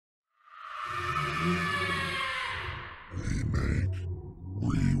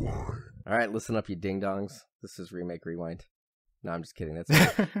All right, listen up, you ding-dongs. This is Remake Rewind. No, I'm just kidding. That's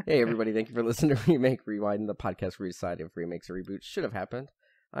Hey, everybody. Thank you for listening to Remake Rewind, the podcast where we decide if remakes or reboots should have happened.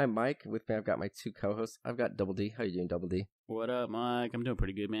 I'm Mike. With me, I've got my two co-hosts. I've got Double D. How you doing, Double D? What up, Mike? I'm doing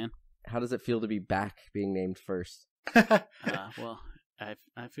pretty good, man. How does it feel to be back being named first? Well, I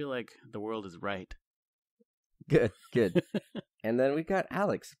feel like the world is right. Good. And then we got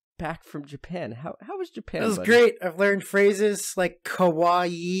Alex back from Japan. How was Japan? That was buddy? great. I've learned phrases like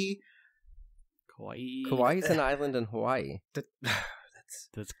kawaii. Kawaii. Kauai's an island in Hawaii.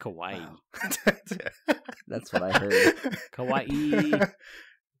 That's kawaii. That's what I heard. Kawaii.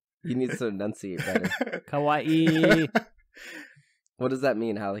 You need to enunciate better. Kawaii. What does that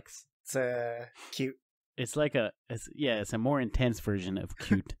mean, Alex? It's cute. It's like it's a more intense version of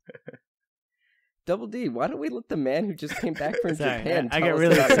cute. Double D, why don't we let the man who just came back from Sorry, Japan I tell got us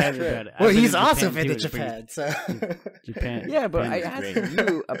really about excited his trip? about it. Well, I've been he's to also Japan, been to too. It's Japan, so Japan. Yeah, but Japan I is asked great.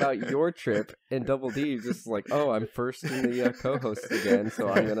 you about your trip, and Double D is just like, oh, I'm first in the co-host again, so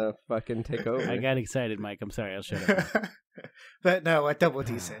I'm gonna fucking take over. I got excited, Mike. I'm sorry. I'll shut up. But no, what Double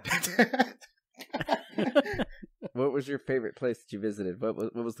D said. What was your favorite place that you visited?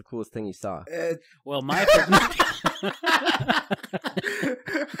 What was the coolest thing you saw? Well, my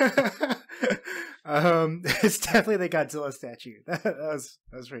It's definitely the Godzilla statue. That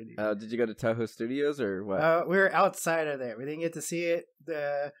was pretty neat. Did you go to Toho Studios or what? We were outside of there. We didn't get to see it.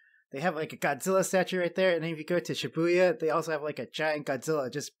 They have like a Godzilla statue right there, and then if you go to Shibuya, they also have like a giant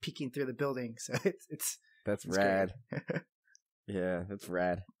Godzilla just peeking through the building. So it's rad. Yeah, that's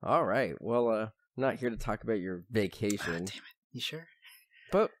rad. All right. Well, I'm not here to talk about your vacation. Damn it! You sure?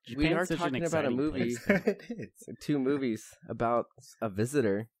 But we Japan's are such an talking about a exciting movie, place. It is. two movies about a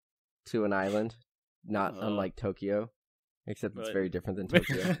visitor to an island, not unlike Tokyo, except it's But- very different than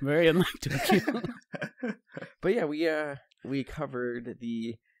Tokyo. Very unlike Tokyo. But yeah, we covered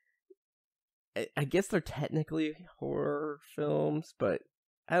the. I guess they're technically horror films, but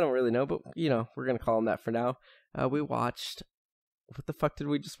I don't really know. But we're gonna call them that for now. We watched. What the fuck did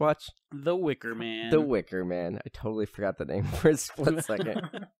we just watch? The Wicker Man. The Wicker Man. I totally forgot the name for a split second.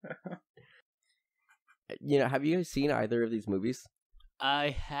 Have you guys seen either of these movies?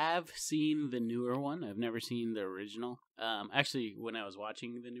 I have seen the newer one. I've never seen the original. Actually, when I was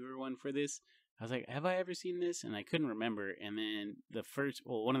watching the newer one for this, I was like, have I ever seen this? And I couldn't remember. And then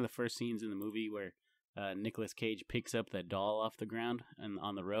one of the first scenes in the movie where Nicolas Cage picks up that doll off the ground and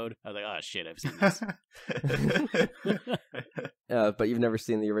on the road, I was like, oh shit, I've seen this. But you've never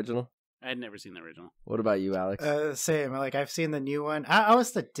seen the original? I had never seen the original. What about you, Alex? Same. Like I've seen the new one. I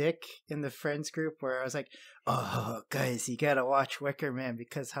was the dick in the friends group where I was like, "Oh, guys, you gotta watch Wicker Man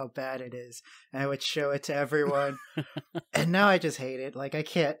because how bad it is," and I would show it to everyone. And now I just hate it. Like I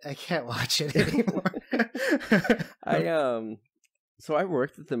can't watch it anymore. So I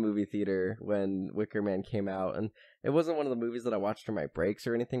worked at the movie theater when Wicker Man came out, and it wasn't one of the movies that I watched for my breaks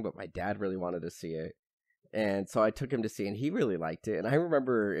or anything, but my dad really wanted to see it. And so I took him to see it, and he really liked it. And I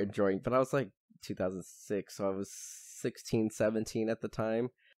remember enjoying it, but I was like 2006, so I was 16, 17 at the time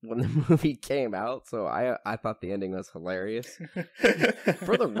when the movie came out. So I thought the ending was hilarious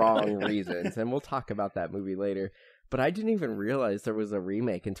for the wrong reasons. And we'll talk about that movie later. But I didn't even realize there was a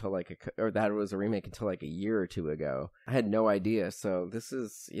remake until like a year or two ago. I had no idea. So this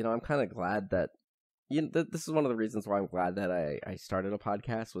is, I'm kind of glad that, this is one of the reasons why I'm glad that I started a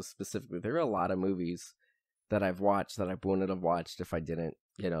podcast, was specifically there are a lot of movies that I've watched that I wouldn't have watched if I didn't,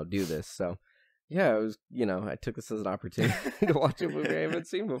 do this. So yeah, it was, I took this as an opportunity to watch a movie I haven't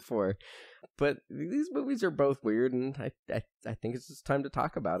seen before. But these movies are both weird, and I think it's just time to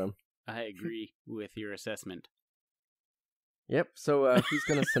talk about them. I agree with your assessment. Yep. So who's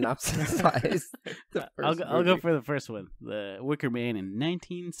going to synopsisize the first I'll go movie? for the first one. The Wicker Man in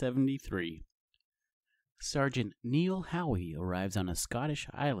 1973. Sergeant Neil Howie arrives on a Scottish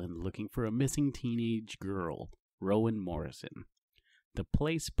island looking for a missing teenage girl, Rowan Morrison. The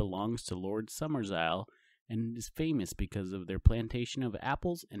place belongs to Lord Summersisle and is famous because of their plantation of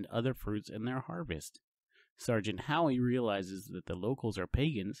apples and other fruits in their harvest. Sergeant Howie realizes that the locals are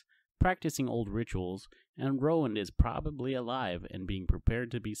pagans, practicing old rituals, and Rowan is probably alive and being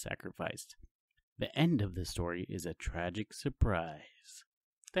prepared to be sacrificed. The end of the story is a tragic surprise.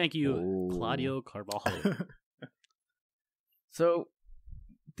 Thank you, Claudio Carvalho. So,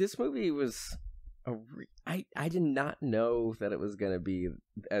 this movie was I did not know that it was going to be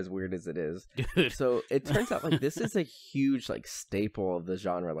as weird as it is. Dude. So, it turns out like this is a huge like staple of the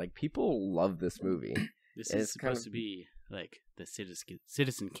genre. Like people love this movie. This And is it's kind supposed to be like the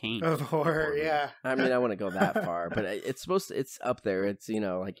Citizen Kane Of horror, yeah. I mean, I wouldn't go that far, but it's up there. It's,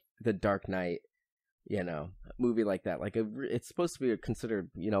 like The Dark Knight movie like that. Like it's supposed to be considered,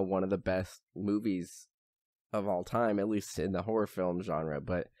 one of the best movies of all time, at least in the horror film genre.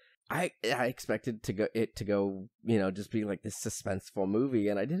 But I expected it to go, just be like this suspenseful movie,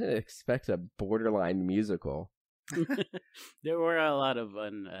 and I didn't expect a borderline musical. There were a lot of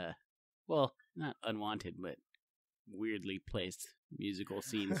not unwanted, but weirdly placed musical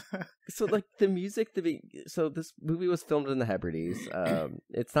scenes. So like the music, so this movie was filmed in the Hebrides.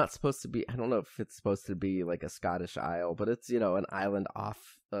 It's not supposed to be, I don't know if it's supposed to be like a Scottish isle, but it's, an island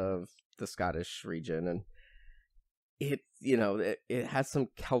off of the Scottish region, and it has some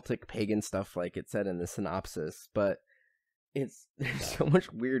Celtic pagan stuff, like it said in the synopsis, but there's so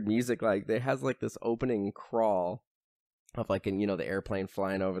much weird music. Like it has like this opening crawl of like the airplane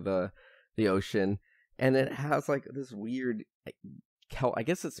flying over the ocean, and it has like this weird I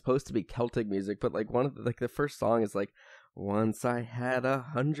guess it's supposed to be Celtic music, but like one of the first song is like, once I had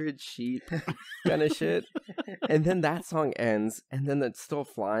 100 sheep kind of shit, and then that song ends, and then it's still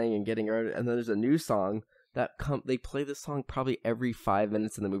flying and getting around, and then there's a new song that they play this song probably every 5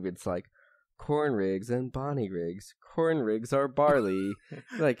 minutes in the movie. It's like, corn rigs and bonny rigs, corn rigs are barley,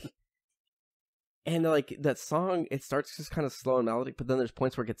 like, and like that song, it starts just kind of slow and melodic, but then there's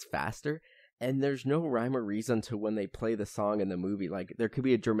points where it gets faster, and there's no rhyme or reason to when they play the song in the movie. Like there could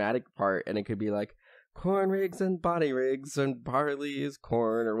be a dramatic part, and it could be like, corn rigs and bonny rigs and barley is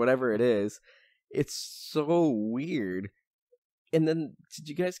corn, or whatever it is. It's so weird. And then, did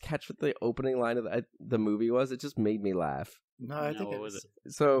you guys catch what the opening line of the movie was? It just made me laugh. No, I think it was.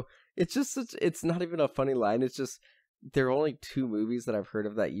 So it's just it's not even a funny line. It's just there are only 2 movies that I've heard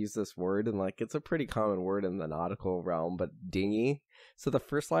of that use this word, and like it's a pretty common word in the nautical realm. But dinghy. So the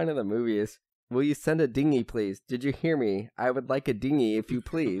first line of the movie is, "Will you send a dinghy, please? Did you hear me? I would like a dinghy, if you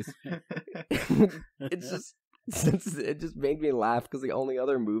please." It just made me laugh because the only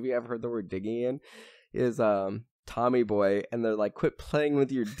other movie I've heard the word dinghy in is Tommy Boy, and they're like, "Quit playing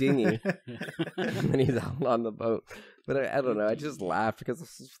with your dinghy," and he's out on the boat. But I don't know, I just laughed because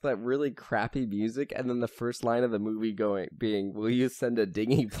it's that really crappy music, and then the first line of the movie being, "Will you send a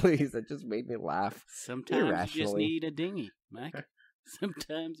dinghy, please?" It just made me laugh. Sometimes you just need a dinghy, Mac.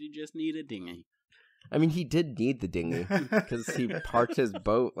 Sometimes you just need a dinghy. I mean, he did need the dinghy because he parked his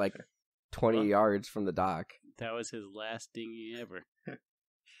boat like 20 yards from the dock. That was his last dinghy ever.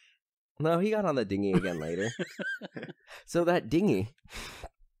 No, he got on the dinghy again later. So that dinghy,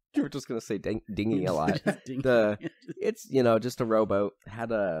 you were just gonna say dinghy a lot. It's just a rowboat.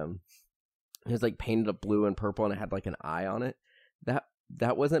 It was like painted a blue and purple, and it had like an eye on it.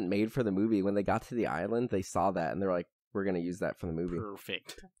 That wasn't made for the movie. When they got to the island, they saw that, and they're like, "We're gonna use that for the movie."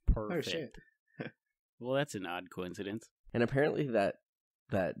 Perfect. Oh shit. Well, that's an odd coincidence. And apparently that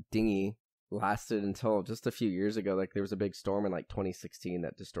dinghy lasted until just a few years ago. Like there was a big storm in like 2016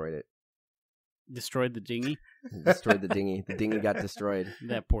 that destroyed it. Destroyed the dinghy? Destroyed the dinghy. The dinghy got destroyed.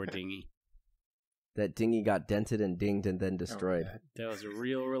 That poor dinghy. That dinghy got dented and dinged and then destroyed. Oh, that was a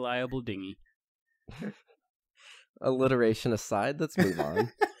real reliable dinghy. Alliteration aside, let's move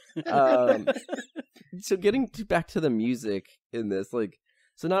on. So getting back to the music in this, like,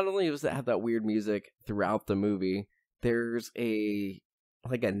 so not only does it have that weird music throughout the movie, there's a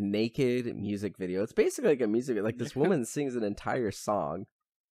naked music video. It's basically like a music, like this woman sings an entire song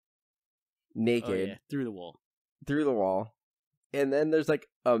naked. Oh, yeah. Through the wall. And then there's like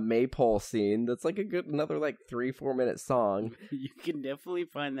a maypole scene that's like another like 3-4 minute song. You can definitely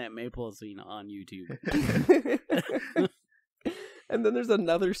find that maypole scene on YouTube. And then there's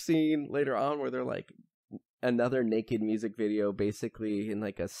another scene later on where they're like another naked music video, basically in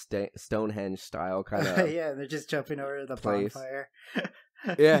like a Stonehenge style kind of. Yeah, they're just jumping over the bonfire.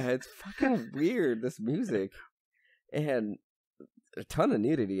 Yeah, it's fucking weird, this music. And a ton of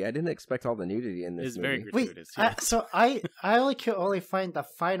nudity. I didn't expect all the nudity in this It's movie. very gratuitous. Wait, Yeah. so I could only find the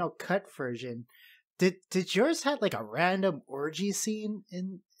final cut version. Did yours have like a random orgy scene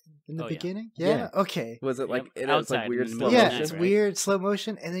in the beginning? Yeah. Okay. Was it like it was Outside like weird in the slow middle motion? Yeah, it's right? weird slow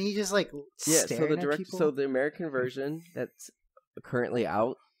motion, and then you just like staring at people. So the American version that's currently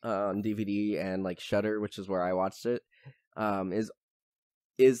out on DVD and like Shudder, which is where I watched it,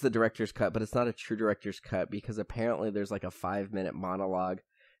 is the director's cut, but it's not a true director's cut because apparently there's like a 5-minute monologue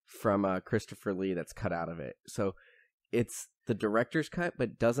from Christopher Lee that's cut out of it. So it's the director's cut,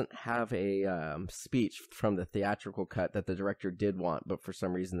 but doesn't have a speech from the theatrical cut that the director did want, but for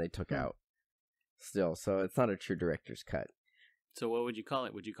some reason they took out. Still, so it's not a true director's cut. So what would you call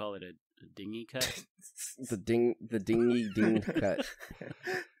it? Would you call it a dinghy cut? the ding cut.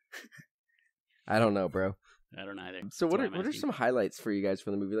 I don't know, bro. I don't either. So what are some highlights for you guys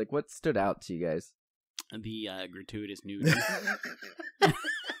from the movie? Like, what stood out to you guys? The gratuitous nudity.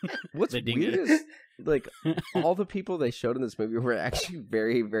 What's The dinghy. weird is like all the people they showed in this movie were actually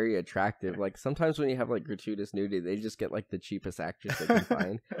very, very attractive. Like sometimes when you have like gratuitous nudity, they just get like the cheapest actress they can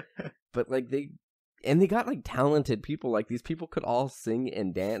find. But like they got like talented people. Like these people could all sing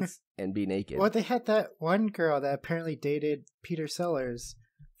and dance and be naked. Well, they had that one girl that apparently dated Peter Sellers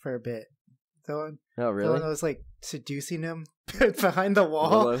for a bit. The one, oh really? The one that was like seducing him behind the wall.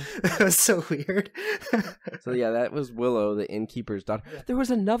 Willow? That was so weird. So yeah, that was Willow, the innkeeper's daughter. There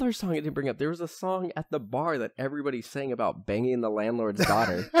was another song I didn't bring up. There was a song at the bar that everybody sang about banging the landlord's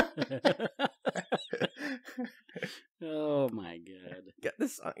daughter. Oh my god! Got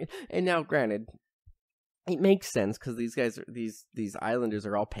this song. And now, granted, it makes sense because these guys, these islanders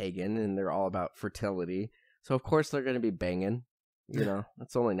are all pagan and they're all about fertility. So of course they're going to be banging. You know,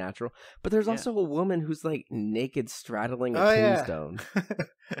 that's only natural. But there's also a woman who's like naked straddling a tombstone.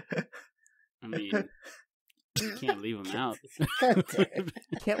 I mean, you can't leave them out. You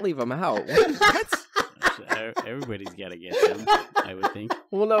can't leave them out. What? Everybody's got to get them, I would think.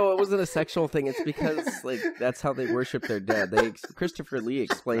 Well, no, it wasn't a sexual thing. It's because like that's how they worship their dead. Christopher Lee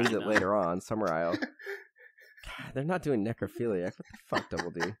explains it later on, Summer Isle. God, they're not doing necrophilia. What the fuck,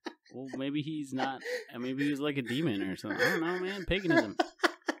 Double D? Well, maybe he's not. Maybe he's like a demon or something. I don't know, man. Paganism.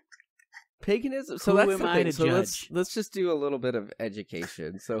 Paganism. So Who that's am the I thing. to So judge? let's just do a little bit of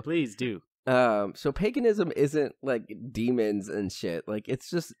education. So Please do. so paganism isn't like demons and shit. Like it's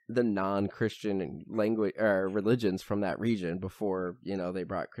just the non-Christian language or religions from that region before they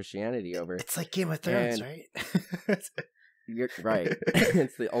brought Christianity over. It's like Game of Thrones, right? You're right.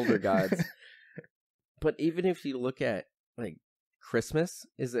 It's the older gods. But even if you look at like Christmas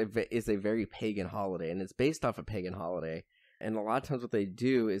is a very pagan holiday, and it's based off a pagan holiday. And a lot of times what they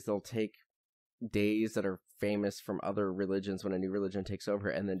do is they'll take days that are famous from other religions when a new religion takes over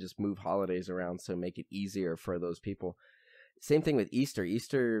and then just move holidays around so make it easier for those people. Same thing with Easter.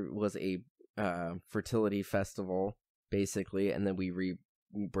 Easter was a fertility festival, basically, and then we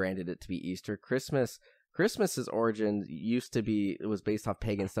rebranded it to be Easter. Christmas's origin used to be, it was based off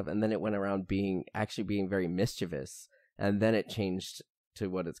pagan stuff, and then it went around being very mischievous, and then it changed to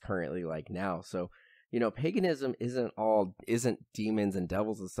what it's currently like now. So, paganism isn't demons and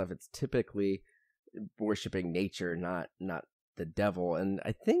devils and stuff. It's typically worshiping nature, not the devil. And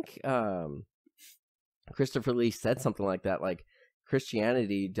I think Christopher Lee said something like that, like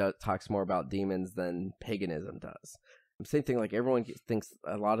Christianity talks more about demons than paganism does. Same thing, like everyone thinks,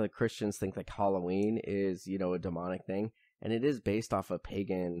 a lot of Christians think like Halloween is, a demonic thing, and it is based off a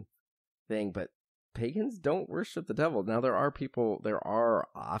pagan thing, but pagans don't worship the devil. Now there are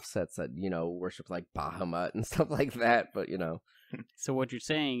offsets that, worship like Bahamut and stuff like that, but So what you're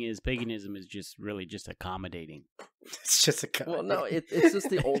saying is paganism is just really just accommodating. It's just accommodating. Well, no, it's just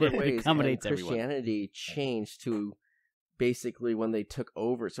the older It ways. accommodates and Christianity changed to basically when they took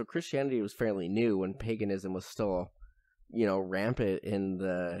over. So Christianity was fairly new when paganism was still rampant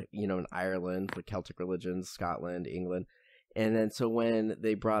in in Ireland, the Celtic religions, Scotland, England. And then so when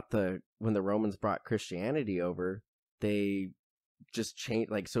the Romans brought Christianity over, they just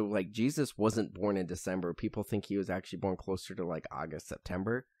changed, like Jesus wasn't born in December. People think he was actually born closer to like August,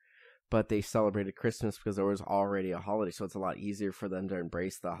 September. But they celebrated Christmas because there was already a holiday, so it's a lot easier for them to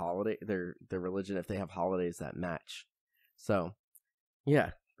embrace the holiday, their religion, if they have holidays that match. So, yeah,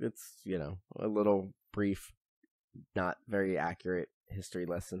 it's, a little brief, not very accurate history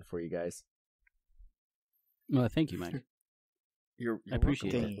lesson for you guys. Well, thank you, Mike. You're I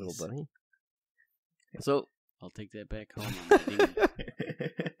appreciate welcome, it, little buddy. So I'll take that back home. On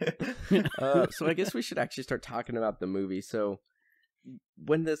my so I guess we should actually start talking about the movie. So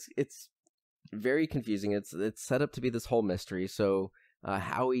it's very confusing. It's set up to be this whole mystery. So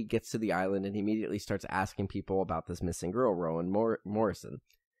Howie gets to the island and he immediately starts asking people about this missing girl, Rowan Morrison.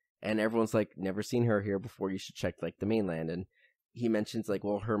 And everyone's like, never seen her here before. You should check like the mainland. And he mentions like,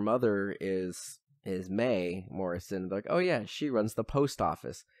 well, her mother is May Morrison. They're like, oh yeah, she runs the post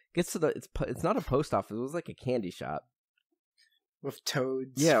office. Gets to it's not a post office. It was like a candy shop with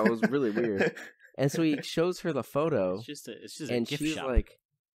toads. Yeah, it was really weird. And so he shows her the photo. It's just and a gift she's shop. like,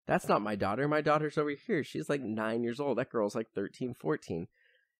 that's not my daughter. My daughter's over here. She's like 9 years old. That girl's like 13, 14.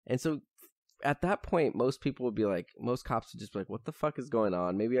 And so at that point, most cops would just be like, what the fuck is going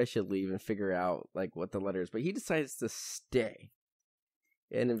on? Maybe I should leave and figure out like what the letter is. But he decides to stay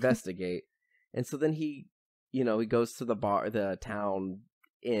and investigate. And so then he goes to the town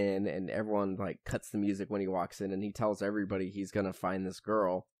inn, and everyone like cuts the music when he walks in, and he tells everybody he's going to find this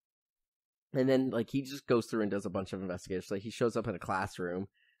girl. And then like he just goes through and does a bunch of investigations. Like he shows up in a classroom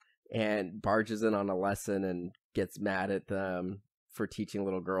and barges in on a lesson and gets mad at them for teaching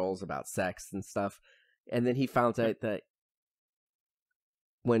little girls about sex and stuff. And then he found out that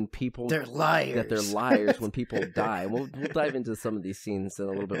when people They're liars. that they're liars when people die. We'll dive into some of these scenes in a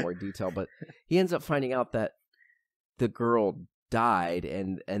little bit more detail, but he ends up finding out that the girl died,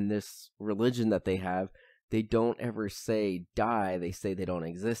 and this religion that they have, they don't ever say die, they say they don't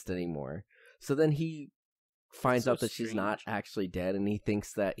exist anymore. So then he finds out that she's not actually dead, and he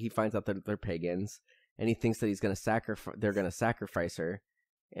finds out that they're pagans, and he thinks that they're going to sacrifice her.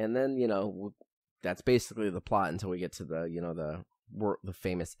 And then, that's basically the plot until we get to the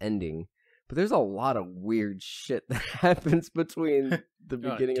famous ending. But there's a lot of weird shit that happens between the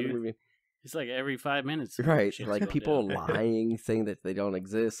beginning of the movie. It's like every 5 minutes. Right, like people lying, saying that they don't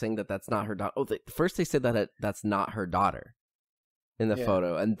exist, saying that that's not her daughter. Oh, first they said that that's not her daughter in the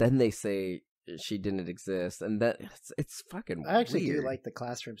photo, and then they say she didn't exist, and that it's fucking I actually weird. do like the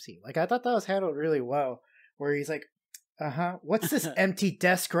classroom scene. Like, I thought that was handled really well, where he's like, what's this empty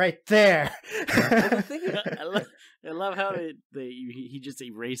desk right there? I love how he just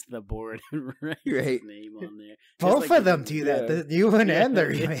erased the board and wrote his name on there. Both of them do that, the new one and the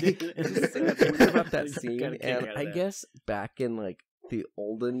remake. It's weird about that scene, and I guess back in like the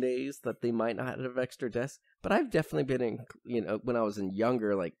olden days that they might not have extra desks, but I've definitely been in, when I was in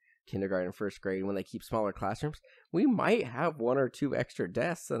younger, like kindergarten, first grade, when they keep smaller classrooms, we might have 1 or 2 extra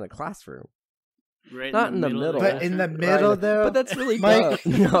desks in a classroom. Right, not in the middle, but in the middle though. But that's really dumb.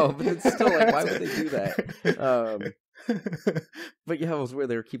 No, but it's still like, why would they do that? But yeah, it was where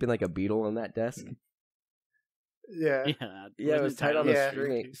they were keeping like a beetle on that desk. Yeah, it was tied on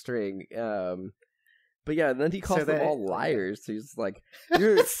a string. But yeah, and then he calls them all liars. So he's like,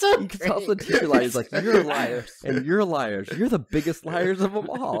 "You're." So he tells the teacher liars, like, "You're liars, and you're liars. You're the biggest liars of them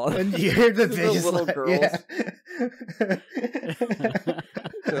all." And you're the biggest little girls. Yeah.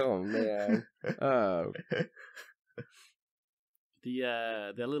 Oh man.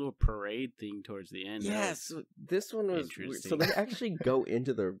 The little parade thing towards the end. Yes, this one was interesting. So they actually go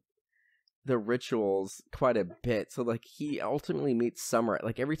into the rituals quite a bit. So like he ultimately meets Summer.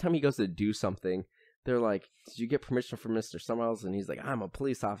 Like every time he goes to do something, they're like, "Did you get permission from Mr. Summers?" And he's like, "I'm a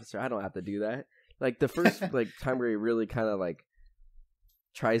police officer. I don't have to do that." Like the first like time where he really kind of like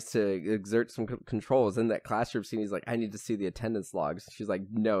tries to exert some control is in that classroom scene. He's like, "I need to see the attendance logs." She's like,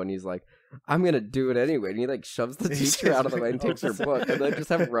 "No," and he's like, "I'm gonna do it anyway." And he like shoves the teacher out of the way and takes her book, and then just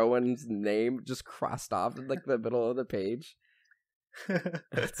have Rowan's name just crossed off in like the middle of the page.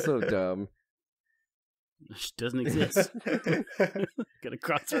 It's so dumb. She doesn't exist. Gotta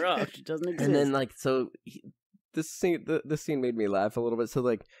cross her off. She doesn't exist. And then like this scene made me laugh a little bit. So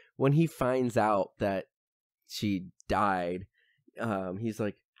like when he finds out that she died, he's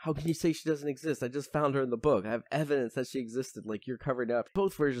like, "How can you say she doesn't exist? I just found her in the book. I have evidence that she existed. Like, you're covered up."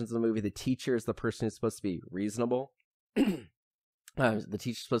 Both versions of the movie, the teacher is the person who's supposed to be reasonable. The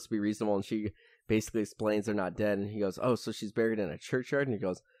teacher's supposed to be reasonable, and she basically explains they're not dead. And he goes, "Oh, so she's buried in a churchyard?" And he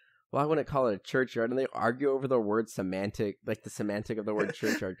goes, "Well, I wouldn't call it a churchyard." And they argue over the word semantic, like the semantic of the word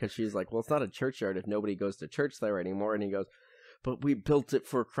churchyard, because she's like, "Well, it's not a churchyard if nobody goes to church there anymore." And he goes, "But we built it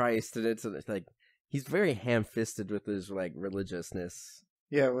for Christ," and it's like, he's very ham-fisted with his like religiousness.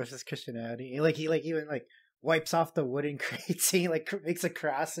 Yeah, with his Christianity. Like he even like wipes off the wooden crates. He like makes a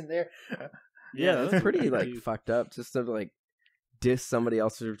cross in there. Yeah, that's pretty like fucked up. Just to like diss somebody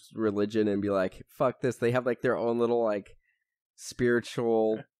else's religion and be like, "Fuck this." They have like their own little like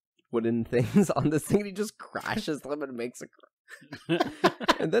spiritual wooden things on this thing. And he just crashes them and makes a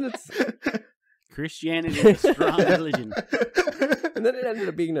and then it's Christianity is a strong religion. And then it ended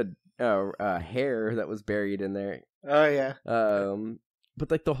up being a hare that was buried in there. Oh yeah.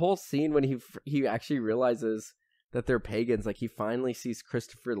 But like the whole scene when he actually realizes that they're pagans, like he finally sees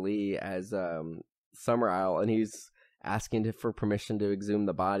Christopher Lee as Summer Isle, and he's asking for permission to exhume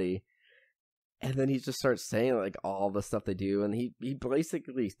the body. And then he just starts saying like all the stuff they do, and he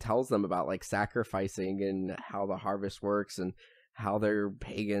basically tells them about like sacrificing and how the harvest works and how they're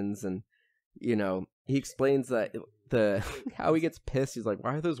pagans, and he explains that how he gets pissed. He's like,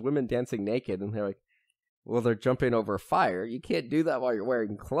 "Why are those women dancing naked?" And they're like, "Well, they're jumping over fire. You can't do that while you're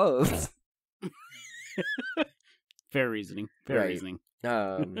wearing clothes." Fair reasoning. Fair reasoning.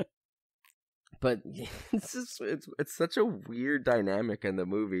 But it's such a weird dynamic in the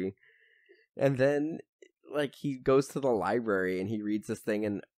movie. And then like he goes to the library and he reads this thing,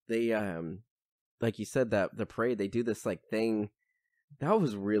 and they like you said, that the parade, they do this like thing that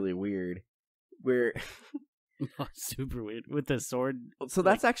was really weird where super weird with the sword. So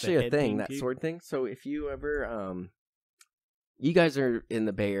that's actually a thing, that sword thing. So if you ever you guys are in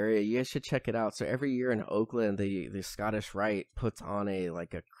the Bay Area, you guys should check it out. So every year in Oakland, the Scottish Rite puts on a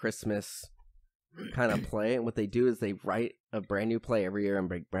Christmas kind of play, and what they do is they write a brand new play every year and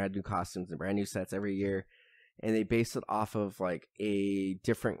bring brand new costumes and brand new sets every year, and they base it off of like a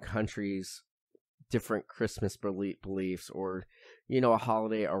different country's different Christmas beliefs, or a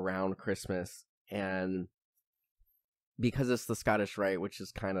holiday around Christmas. And because it's the Scottish Rite, which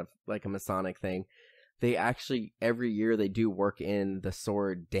is kind of like a Masonic thing, they actually every year they do work in the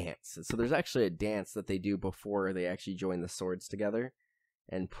sword dance. So there's actually a dance that they do before they actually join the swords together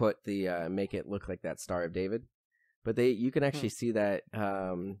and put the make it look like that Star of David. But you can actually see that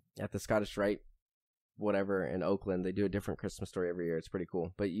at the Scottish Rite, whatever, in Oakland. They do a different Christmas story every year. It's pretty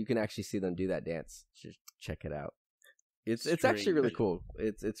cool. But you can actually see them do that dance. Just check it out. It's actually really cool.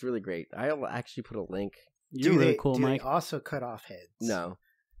 It's really great. I'll actually put a link. You're really cool, do Mike. They also cut off heads? No,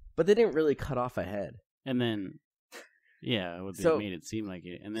 but they didn't really cut off a head. And then, yeah, they made it seem like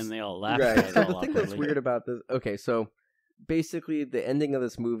it. And then they all laughed. Right. At So the thing that's weird about this. Okay, so basically, the ending of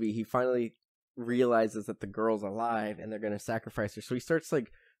this movie, he finally realizes that the girl's alive and they're going to sacrifice her. So he starts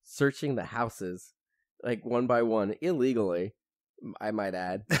like searching the houses, like one by one, illegally, I might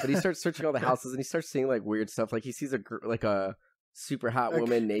add. But he starts searching all the houses and he starts seeing like weird stuff. Like he sees a super hot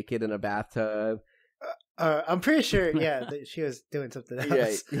woman naked in a bathtub. I'm pretty sure, that she was doing something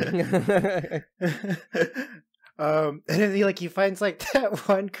else. Yeah. And then he finds like that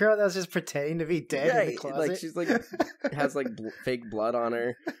one girl that was just pretending to be dead in the closet. Like she's like has like fake blood on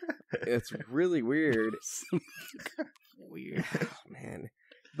her. It's really weird. Weird. Oh, man.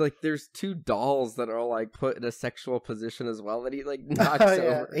 Like there's two dolls that are all like put in a sexual position as well that he like knocks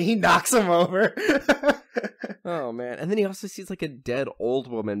over. He knocks them over. Oh man. And then he also sees like a dead old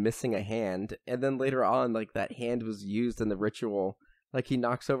woman missing a hand, and then later on like that hand was used in the ritual. Like he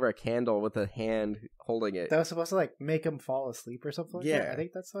knocks over a candle with a hand holding it. That was supposed to like make him fall asleep or something like that. I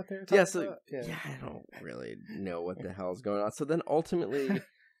think that's what they were talking about. Yeah, I don't really know what the hell is going on. So then ultimately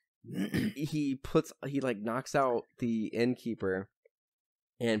he knocks out the innkeeper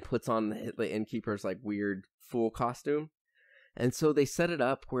and puts on the innkeeper's like weird fool costume. And so they set it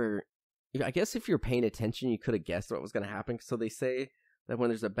up where, I guess if you're paying attention, you could have guessed what was going to happen. So they say that when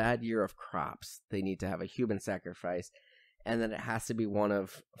there's a bad year of crops, they need to have a human sacrifice. And then it has to be one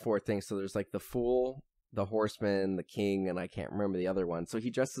of four things. So there's like the fool, the horseman, the king, and I can't remember the other one. So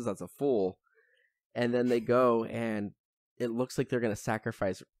he dresses as a fool. And then they go and it looks like they're going to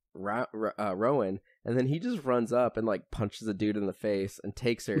sacrifice Rowan, and then he just runs up and like punches a dude in the face and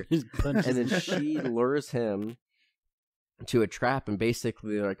takes her, and then she lures him to a trap, and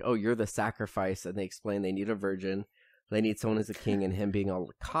basically they're like, oh, you're the sacrifice, and they explain they need a virgin, they need someone as a king, and him being a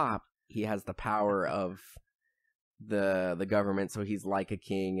cop, he has the power of the government, so he's like a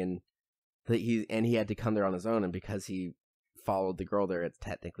king, and he had to come there on his own, and because he followed the girl there, it's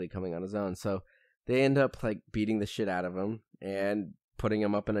technically coming on his own. So they end up like beating the shit out of him and putting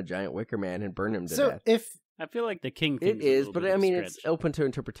him up in a giant Wicker Man and burn him to death. If I feel like the king it is, but I mean it's open to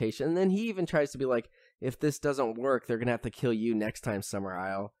interpretation. And then he even tries to be like, if this doesn't work, they're gonna have to kill you next time, Summer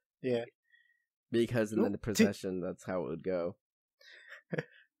Isle. Yeah, because in the procession, that's how it would go.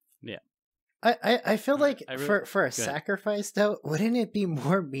 Yeah, I feel like for a sacrifice though, wouldn't it be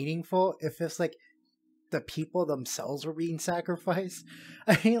more meaningful if it's like the people themselves were being sacrificed?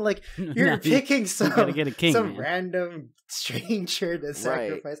 I mean, like you're picking some random stranger to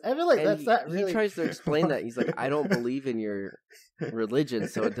sacrifice. Right. I feel like that's not really. He tries to explain that. He's like, I don't believe in your religion,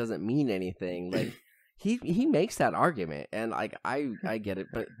 so it doesn't mean anything. Like he makes that argument, and like I get it,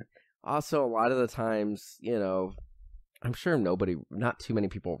 but also a lot of the times, I'm sure not too many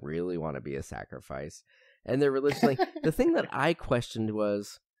people really want to be a sacrifice, and they're religious. Like the thing that I questioned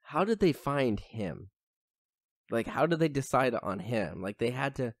was, how did they find him? Like, how did they decide on him? Like, they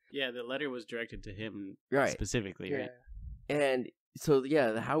had to... Yeah, the letter was directed to him specifically, right? And so,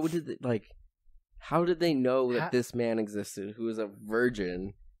 yeah, how did they know that this man existed who was a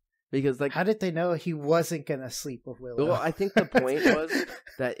virgin? Because, like... How did they know he wasn't going to sleep with Willow? Well, I think the point was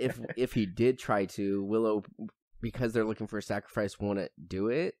that if he did try to, Willow, because they're looking for a sacrifice, wouldn't do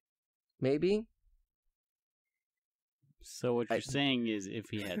it, maybe? So what you're saying is,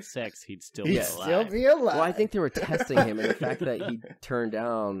 if he had sex, he'd still be alive. Well, I think they were testing him, and the fact that he turned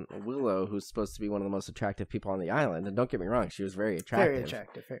down Willow, who's supposed to be one of the most attractive people on the island. And don't get me wrong, she was very attractive. Very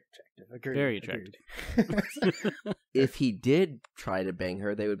attractive. Agreed. Very attractive. If he did try to bang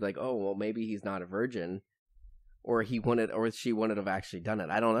her, they would be like, "Oh, well, maybe he's not a virgin, or she wouldn't have actually done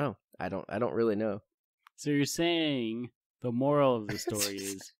it." I don't know. I don't really know. So you're saying the moral of the story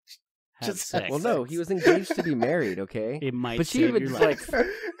is. Just sex. Well, no, he was engaged to be married. Okay, it might. But she even like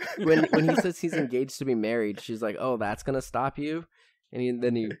when he says he's engaged to be married, she's like, "Oh, that's gonna stop you," and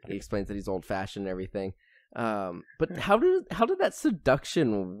then he explains that he's old fashioned and everything. But how did that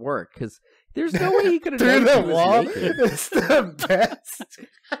seduction work? Because There's no way he could have through known the she was wall. naked. It's the best.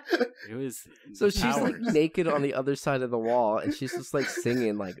 It was So the she's like powers. naked on the other side of the wall, and she's just like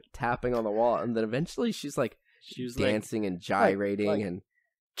singing, like tapping on the wall, and then eventually she's like She was dancing and gyrating like and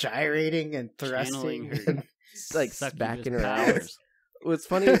gyrating and channeling thrusting. her like succubus smacking her powers. ass. What's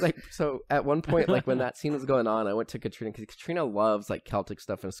funny is like, so at one point, like when that scene was going on, I went to Katrina because Katrina loves like Celtic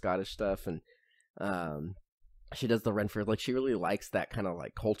stuff and Scottish stuff, and she does the Renfrew. Like she really likes that kind of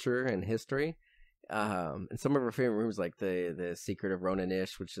like culture and history. And some of her favorite movies, like the Secret of Ronan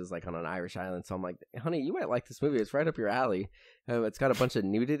Ish, which is like on an Irish island. So I'm like, honey, you might like this movie. It's right up your alley. It's got a bunch of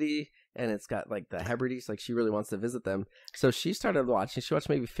nudity, and it's got like the Hebrides. Like she really wants to visit them. So she started watching. She watched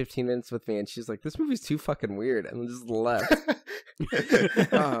maybe 15 minutes with me, and she's like, this movie's too fucking weird, and just left.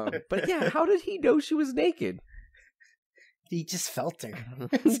 But yeah, how did he know she was naked? He just felt her.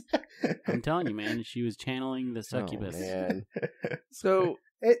 I'm telling you, man, she was channeling the succubus. Oh, man. So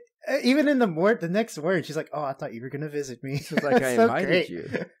Even in the next word, she's like, "Oh, I thought you were gonna visit me." She's like, "I So invited great. you."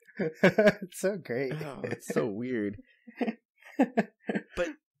 It's so great. Oh, it's so weird. But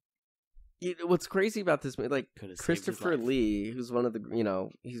what's crazy about this movie, like Could've saved his Christopher life. Lee, who's one of the,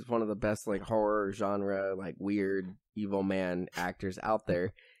 he's one of the best like horror genre, like weird evil man actors out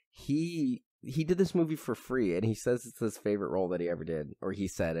there. He did this movie for free, and he says it's his favorite role that he ever did, or he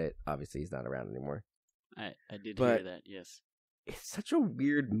said it. Obviously, he's not around anymore. I did But- hear that. Yes. It's such a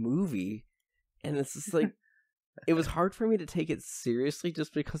weird movie, and it's just like it was hard for me to take it seriously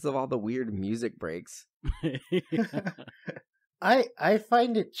just because of all the weird music breaks. I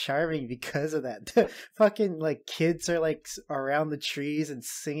find it charming because of that. The fucking like kids are like around the trees and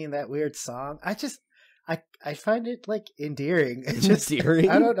singing that weird song. I find it like endearing. It's just Endearing?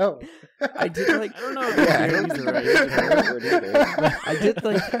 I don't know. I did like. I don't know if Yeah, endearing's the right word. I did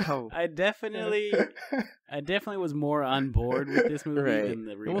like how. I definitely was more on board with this movie Right. than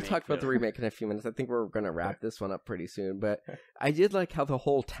the remake. And we'll talk about the though. remake in a few minutes. I think we're going to wrap this one up pretty soon. But I did like how the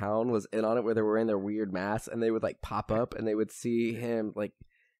whole town was in on it, where they were wearing their weird masks, and they would like pop up, and they would see him like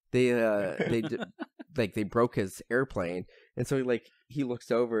they broke his airplane, and so he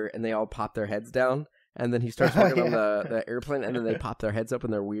looks over, and they all pop their heads down, and then he starts working on the airplane, and then they pop their heads up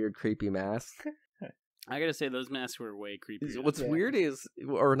in their weird creepy masks. I gotta say, those masks were way creepier. What's weird is,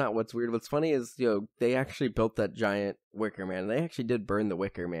 or not what's weird, what's funny is, they actually built that giant Wicker Man. They actually did burn the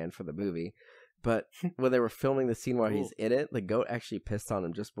Wicker Man for the movie. But when they were filming the scene while he's in it, the goat actually pissed on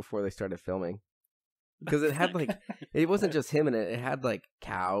him just before they started filming. Because it had, it wasn't just him in it. It had,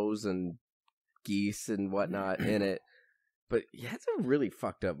 cows and geese and whatnot in it. But, yeah, it's a really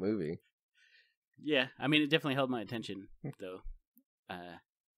fucked up movie. Yeah, I mean, it definitely held my attention, though.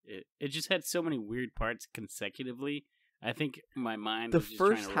 It just had so many weird parts consecutively. I think my mind The was just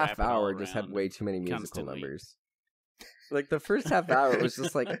first trying to wrap half it all hour just had around way too many musical constantly. numbers. The first half hour was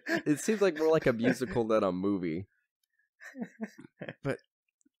just it seemed like more like a musical than a movie. But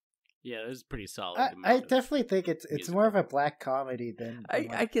Yeah, it was pretty solid. I amount of definitely think it's musical. more of a black comedy than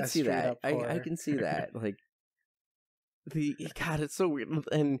I can a see that. straight-up I horror. can see that. God, it's so weird.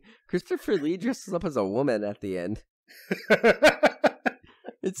 And Christopher Lee dresses up as a woman at the end.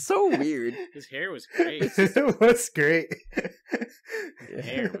 It's so weird. His hair was great. It was great.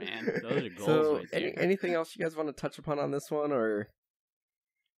 Hair, man. Those are goals So, right there. anything else you guys want to touch upon on this one, or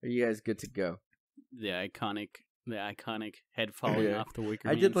are you guys good to go? The iconic head falling Yeah. off the Wicker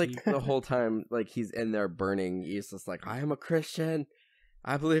I Man did scene. the whole time, he's in there burning. He's just like, I am a Christian.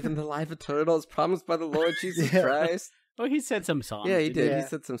 I believe in the life eternal as promised by the Lord Jesus Yeah. Christ. Oh, he said some songs. Yeah, he didn't did. Yeah. He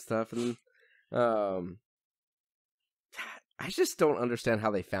said some stuff, and I just don't understand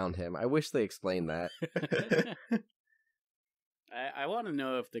how they found him. I wish they explained that. I want to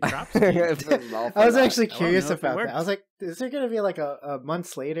know if the crops. If it was all for I was that. actually I wanna curious know if it about that. worked. I was like, is there going to be a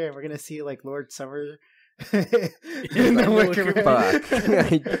months later and we're going to see Lord Summer in the Wicker Man?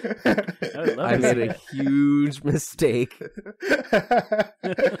 I would love I to made see a huge mistake.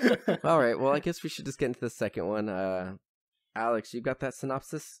 All right, well, I guess we should just get into the second one. Alex, you got that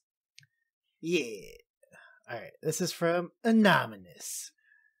synopsis? Yeah. All right. This is from Anonymous.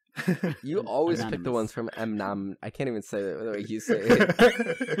 You always pick the Anonymous. ones from Mnam. I can't even say it the way you say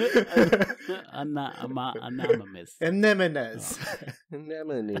it. Anonymous. Anonymous.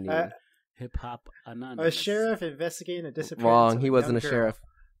 Hip hop anonymous. A sheriff investigating a disappearance. Wrong, of he wasn't a young girl.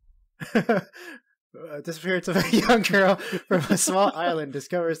 sheriff. Disappearance of a young girl from a small island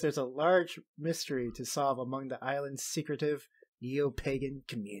discovers there's a large mystery to solve among the island's secretive neo-pagan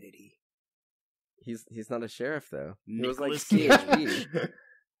community. He's not a sheriff, though. He Nicholas was Cage. CHP.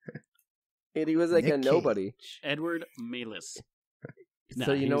 And he was like Nic a nobody. Cage. Edward Malis.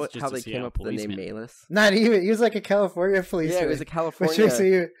 So you he know was what? just How a they came Seattle up with the name policeman. Malus? Not even. He was like a California policeman. Yeah, it was a Which California. makes it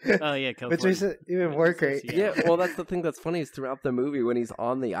even, Oh yeah, which California. makes it even more great. Seattle. Yeah, well, that's the thing that's funny is throughout the movie when he's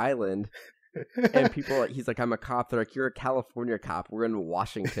on the island and people, he's like, "I'm a cop." They're like, "You're a California cop. We're in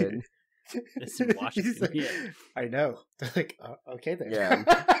Washington." It's in Washington. He's like, Yeah. I know. They're like, okay then. Yeah.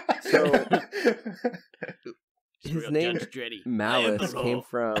 So his Real name Judge Dreddy. Malice I am came the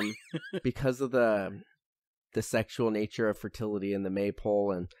from because of the sexual nature of fertility in the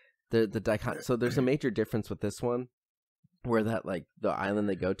maypole and the so there's a major difference with this one where that like the island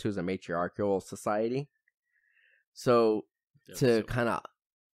they go to is a matriarchal society. So to kind of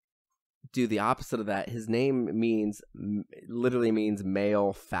do the opposite of that, his name literally means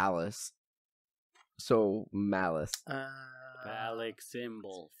male phallus. So Malice. phallic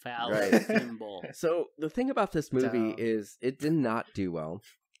symbol. Right. Symbol. So the thing about this movie Dumb. is it did not do well.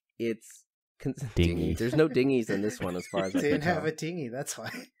 It's Dinghy. There's no dinghies in this one as far as I can Didn't tell. have a dinghy, that's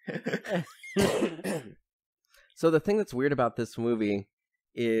why. So the thing that's weird about this movie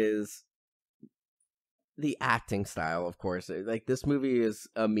is the acting style, of course. Like this movie is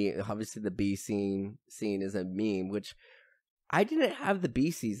a meme. Obviously the B scene is a meme, which I didn't have the B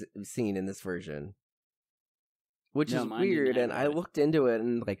scene in this version. Which No, is mine didn't weird, and have I it. looked into it,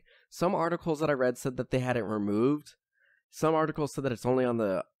 and like some articles that I read said that they had it removed. Some articles said that it's only on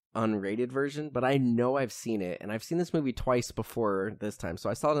the unrated version, but I know I've seen it, and I've seen this movie twice before this time. So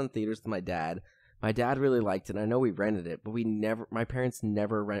I saw it in theaters with my dad. My dad really liked it, and I know we rented it, but my parents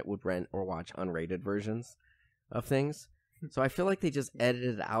never would rent or watch unrated versions of things. So I feel like they just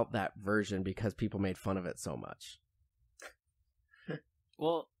edited out that version because people made fun of it so much.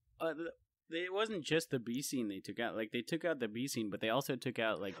 Well, it wasn't just the B scene they took out. Like they took out the B scene, but they also took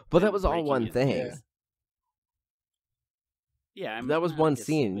out like. But them that was all breaking one his thing. legs. Yeah, I mean, That was I one guess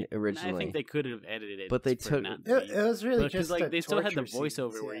scene I originally. think they could have edited it, But they for took- not to be- It was really because just like the they still had the torture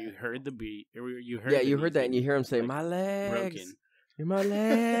voiceover scenes, where yeah. you heard the beat, or you heard. Yeah, the you heard that, and you music, hear him say, like, "My legs, broken. you're my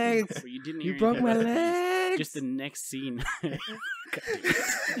legs, Where you didn't you hear broke anything my about the beat. legs, Just the next scene.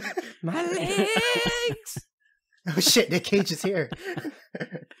 my legs." Oh shit, Nic Cage is here.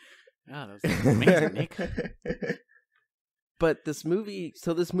 Oh, that was amazing, Nick. But this movie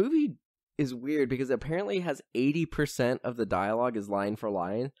is weird because it apparently has 80% of the dialogue is line for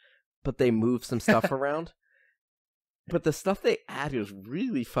line, but they move some stuff around. But the stuff they add is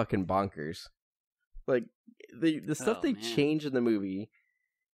really fucking bonkers. Like the stuff Oh, they man. change in the movie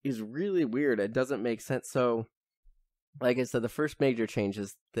is really weird. It doesn't make sense. So, like I said, the first major change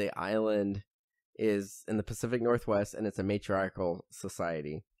is the island is in the Pacific Northwest and it's a matriarchal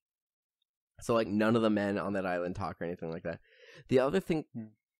society. So like none of the men on that island talk or anything like that. The other thing,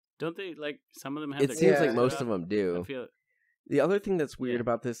 Don't they like some of them have? it their seems guns like most cut of off? them do. I feel The other thing that's weird Yeah.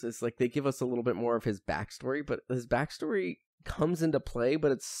 about this is like they give us a little bit more of his backstory, but his backstory comes into play,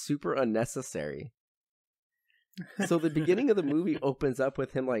 but it's super unnecessary. So the beginning of the movie opens up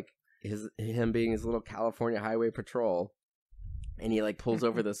with him like him being his little California Highway Patrol, and he like pulls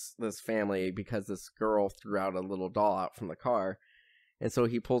over this family because this girl threw out a little doll out from the car. And so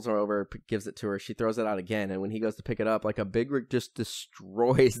he pulls her over, gives it to her. She throws it out again. And when he goes to pick it up, like a big rig just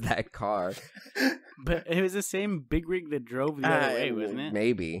destroys that car. but it was the same big rig that drove the other way, wasn't it?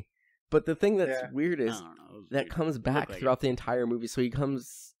 Maybe. But the thing that's Yeah. weird I is don't know. It was that weird. comes It back looked like throughout the entire movie. So he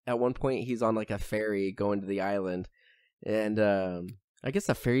comes, at one point, he's on like a ferry going to the island. And I guess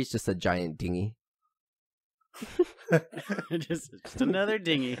a ferry's just a giant dinghy. just another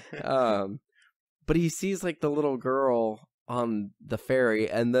dinghy. But he sees like the little girl on the ferry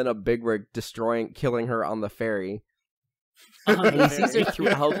and then a big rig killing her on the ferry. On And the he sees ferry. her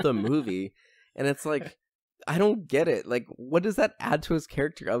throughout the movie. And it's like, I don't get it. Like, what does that add to his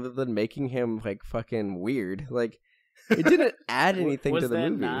character other than making him like fucking weird? Like, it didn't add anything was to the that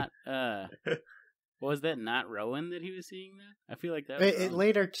movie. Not, was that not Rowan that he was seeing that? I feel like that was It Rowan.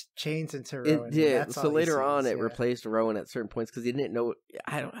 later changed into Rowan. It and did. that's So all he later on, sees, it yeah. replaced Rowan at certain points because he didn't know.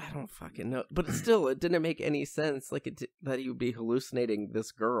 I don't fucking know. But still, it didn't make any sense. Like that he would be hallucinating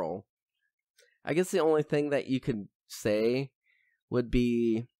this girl. I guess the only thing that you could say would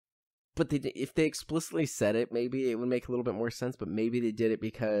be, but if they explicitly said it, maybe it would make a little bit more sense. But maybe they did it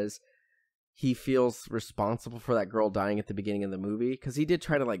because he feels responsible for that girl dying at the beginning of the movie, because he did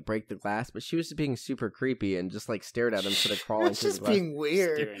try to like break the glass, but she was just being super creepy and just like stared at him instead of crawling That's through just the glass. being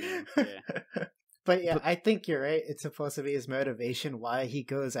weird. Staring at him, yeah. But yeah, I think you're right. It's supposed to be his motivation why he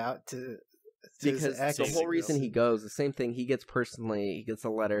goes out to his Because ex. the whole reason he goes, the same thing, he gets a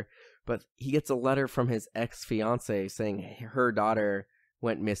letter, but he gets a letter from his ex-fiance saying her daughter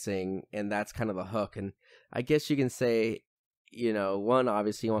went missing, and that's kind of the hook. And I guess you can say one,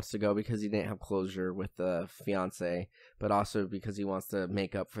 obviously he wants to go because he didn't have closure with the fiance, but also because he wants to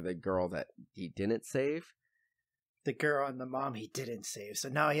make up for the girl that he didn't save. The girl and the mom he didn't save. So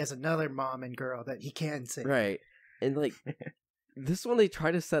now he has another mom and girl that he can save. Right. And like this one, they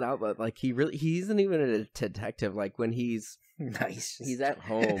try to set out that like he isn't even a detective. Like when he's at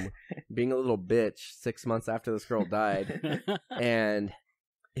home being a little bitch 6 months after this girl died, and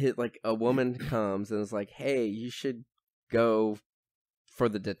a woman comes and is like, "Hey, you should go for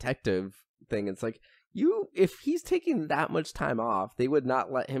the detective thing." It's like, if he's taking that much time off, they would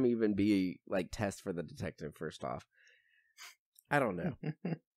not let him even be like test for the detective. First off, I don't know.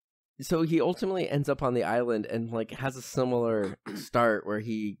 So he ultimately ends up on the island and like has a similar start where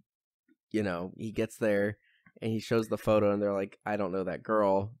he gets there and he shows the photo and they're like, "I don't know that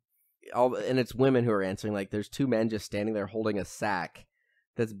girl." And it's women who are answering. Like there's two men just standing there holding a sack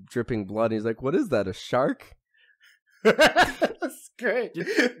that's dripping blood. And he's like, "What is that? A shark?" That's great.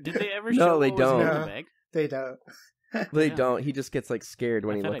 Did they ever show No, they what was in don't. the bag? They don't. They Yeah. don't. He just gets like scared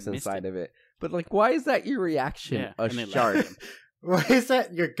when I he thought looks I missed inside it. of it. But like, why is that your reaction? Yeah, A and they laughed shark. at him. Why is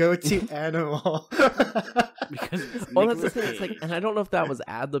that your go-to animal? Because it's Well, that's the Nicolas thing. It's like, Cage. and I don't know if that was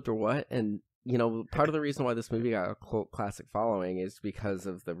ad-libbed or what. And part of the reason why this movie got a cult classic following is because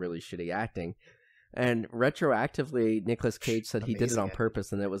of the really shitty acting. And retroactively, Nicolas Cage said he did it Amazing on it.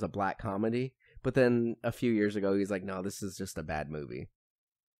 purpose and it was a black comedy. But then a few years ago, he's like, "No, this is just a bad movie."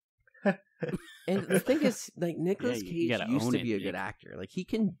 And the thing is, like, Nicolas you Cage gotta used own to it, be a Nick. good actor. Like, he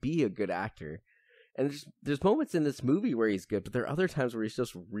can be a good actor. And there's moments in this movie where he's good, but there are other times where he's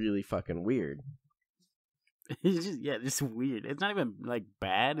just really fucking weird. It's just weird. It's not even like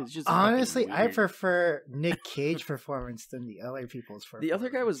bad. It's just Honestly, fucking I weird. prefer Nic Cage performance than the other people's performance. The other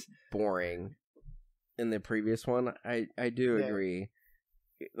guy was boring in the previous one. I do Yeah. agree.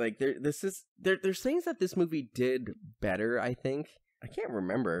 Like there's things that this movie did better, I think. I can't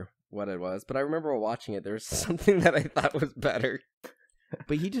remember what it was, but I remember watching it. There was something that I thought was better.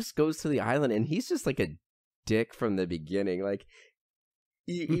 But he just goes to the island and he's just like a dick from the beginning. Like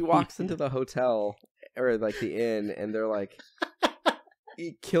he walks into the hotel or like the inn and they're like,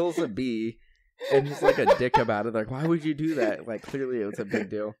 he kills a bee and he's like a dick about it. Like, why would you do that? Like, clearly it was a big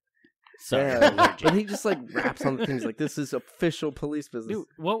deal. Sorry, Yeah, I'm allergic. but he just like raps on the things like, "This is official police business." Dude,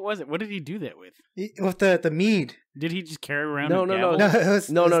 what was it? What did he do that with? With the mead. Did he just carry around No, a no, gavel? No, it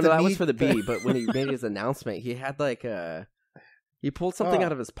was, No, it was the that was mead for the thing. bee. But when he made his announcement, he had like he pulled something Oh.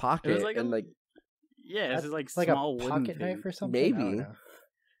 out of his pocket It was like and a, like, yeah, it's like like small a wooden pocket thing. knife or something. I don't Maybe. know.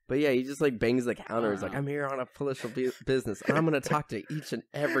 but yeah, he just like bangs the counter. He's like, Wow. "I'm here on a official business, and I'm gonna talk to each and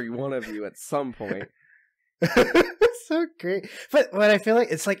every one of you at some point." It's so great. But what I feel like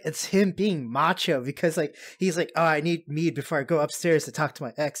it's him being macho because like he's like, "Oh, I need mead before I go upstairs to talk to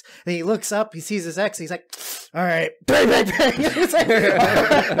my ex." And he looks up, he sees his ex, he's like, "All right, bang, bang, bang." It's like-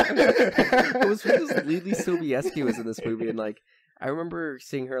 It was because Lily Sobieski was in this movie, and like I remember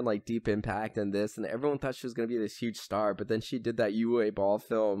seeing her in like Deep Impact and this, and everyone thought she was gonna be this huge star. But then she did that UA Ball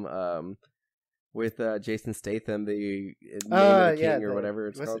film with Jason Statham, the Name of the King or whatever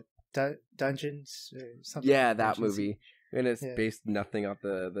it's what's called. it? Dungeons or something. Yeah, that Dungeons. movie. And it's Yeah. based nothing off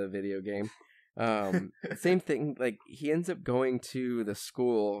the video game. Same thing, like he ends up going to the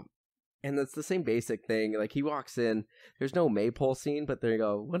school and it's the same basic thing. Like he walks in, there's no maypole scene, but they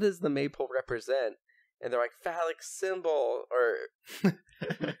go, "What does the maypole represent?" And they're like, "Phallic symbol," or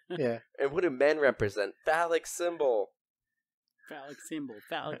Yeah. "And what do men represent?" "Phallic symbol." Phallic symbol,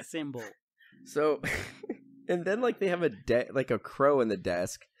 phallic symbol. So and then like they have a crow in the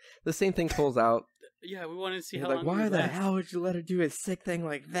desk. The same thing pulls out. Yeah, we want to see You're how like, long "Why these the last." hell would you let her do a sick thing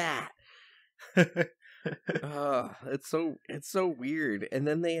like that?" It's so weird. And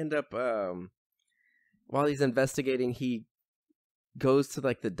then they end up while he's investigating, he goes to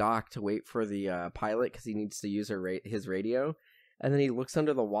like the dock to wait for the pilot because he needs to use his radio. And then he looks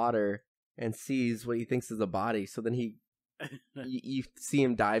under the water and sees what he thinks is a body. So then you see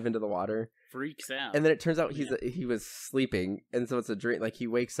him dive into the water, Freaks out. and then it turns out he was sleeping, and so it's a dream. Like he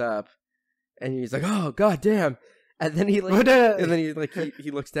wakes up and he's like, "Oh god damn!" And then he like. What And then he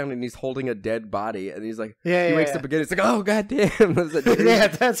looks down and he's holding a dead body and he's like, yeah, he wakes up again. He's like, "Oh god damn, it was a dream." Yeah,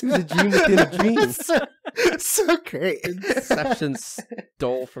 that's It was a dream within a dream. It's so great. Inception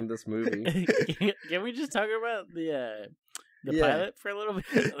stole from this movie. Can we just talk about the Yeah. pilot for a little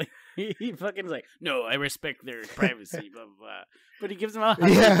bit? Like, he fucking is like, "No, I respect their privacy," blah blah blah. But he gives him $100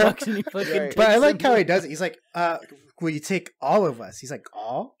 Yeah. and he fucking. Right. But I takes like him. how he does it. He's like, will you take all of us? He's like,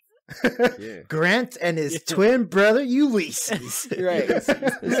 all? Yeah. Grant and his Yeah. twin brother Ulysses. Right. And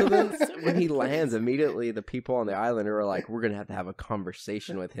so then when he lands, immediately the people on the island are like, "We're going to have a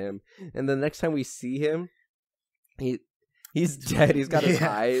conversation with him." And the next time we see him, He's dead. He's got his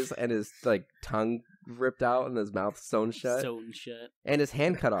eyes and his like tongue ripped out and his mouth sewn shut. And his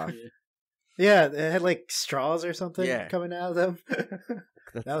hand cut off. Yeah, it had like straws or something coming out of them.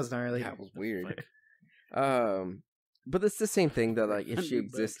 That was gnarly. That was weird. But it's the same thing that like if she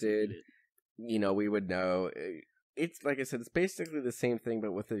existed, you know, we would know. It's like I said, it's basically the same thing,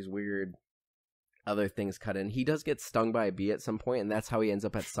 but with these weird other things cut in. He does get stung by a bee at some point, and that's how he ends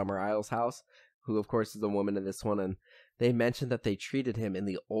up at Summer Isle's house, who of course is the woman in this one, and they mentioned that they treated him in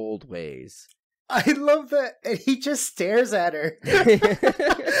the old ways. I love that. And he just stares at her.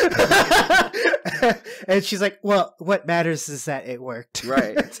 And she's like, well, what matters is that it worked.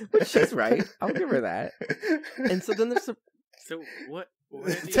 Right. But she's right. I'll give her that. And so then there's some... So what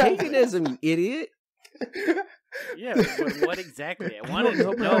paganism, you idiot. Yeah, but what exactly? I want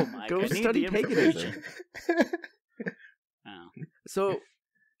to know, Mike. Go study paganism. Oh. So...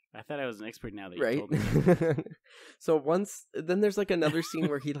 I thought I was an expert now that you told me. So then there's like another scene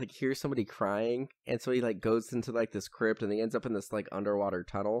where he like hears somebody crying, and so he like goes into like this crypt, and he ends up in this like underwater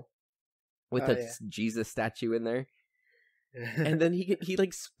tunnel with Jesus statue in there. And then he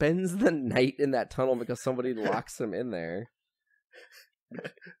like spends the night in that tunnel because somebody locks him in there.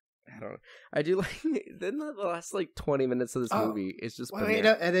 I don't know. I do like then the last like 20 minutes of this movie is just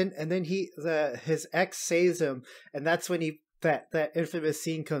and then his ex saves him, and that's when that infamous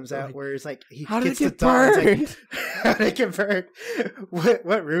scene comes out where it's like he gets the dog. Like, how did it get burned?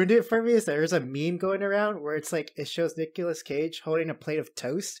 What ruined it for me is there's a meme going around where it's like it shows Nicolas Cage holding a plate of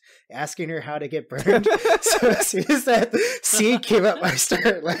toast, asking her how to get burned. So as soon as that scene came up, I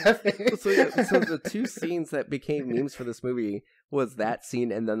started laughing. So the two scenes that became memes for this movie was that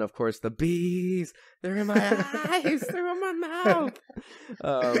scene, and then of course the bees. They're in my eyes. They're in my mouth.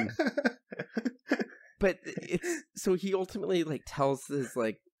 But it's so he ultimately like tells his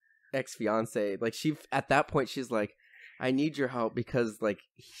like ex-fiance, like she at that point she's like, I need your help because like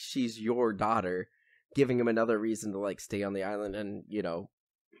she's your daughter, giving him another reason to like stay on the island and, you know,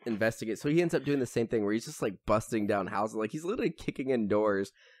 investigate. So he ends up doing the same thing where he's just like busting down houses, like he's literally kicking in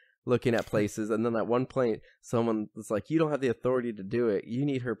doors, looking at places, and then at one point someone was like, you don't have the authority to do it, you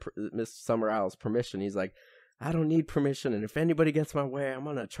need her Miss Summer Isle's permission. He's like, I don't need permission, and if anybody gets my way, I'm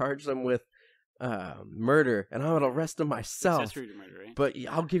gonna charge them with murder, and I'm gonna arrest him myself. Accessory to murder, right? But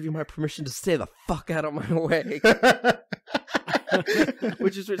I'll give you my permission to stay the fuck out of my way.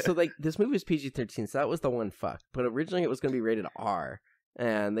 Which is weird. So like this movie was PG-13, so that was the one fuck. But originally it was gonna be rated R,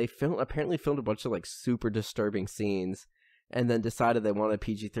 and they apparently filmed a bunch of like super disturbing scenes, and then decided they wanted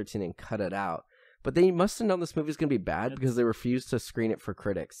PG-13 and cut it out. But they must have known this movie was gonna be bad because they refused to screen it for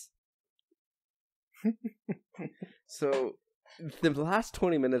critics. So the last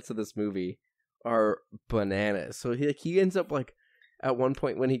 20 minutes of this movie are bananas. So he ends up like at one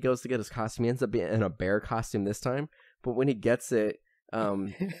point when he goes to get his costume, he ends up being in a bear costume this time. But when he gets it,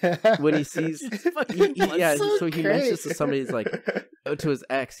 when he sees, so he mentions to somebody, he's like, to his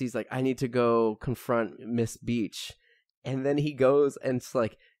ex, he's like, I need to go confront Miss Beach, and then he goes and it's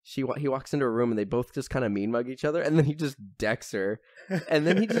like he walks into a room and they both just kind of mean mug each other, and then he just decks her, and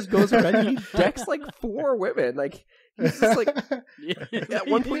then he just goes around and he decks like 4 women, like. He's just like, at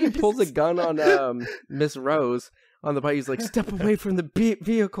one point he pulls a gun on Miss Rose on the bike. He's like, step away from the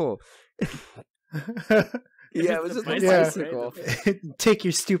vehicle. Yeah, it was just a bicycle. Take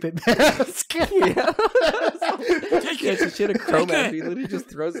your stupid mask. Yeah. So she had a crow mask. He literally just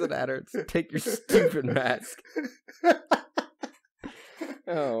throws it at her. Take your stupid mask.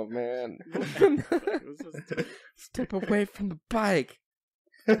 Oh, man. Step away from the bike.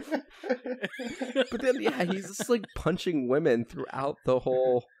 But then he's just like punching women throughout the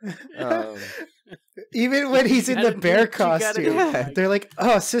whole even when he's in the bear costume, they're like,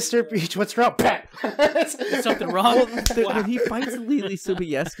 oh, Sister Beach, what's wrong? There's something wrong. When he fights Lily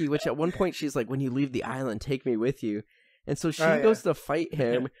Sobieski, which at one point she's like, when you leave the island, take me with you, and so she goes to fight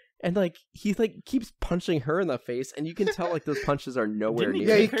him. And like he like keeps punching her in the face, and you can tell like those punches are nowhere near.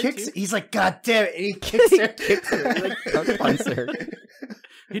 Yeah, he kicks. He's like, God damn it! And he kicks her. He like punches her.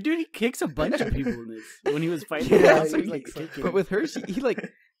 Hey, dude, he kicks a bunch of people in this when he was fighting. Yeah, so but with her, he like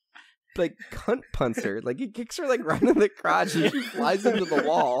cunt punts her. Like he kicks her like right in the crotch, and she flies into the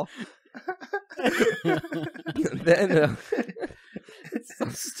wall. And then it's so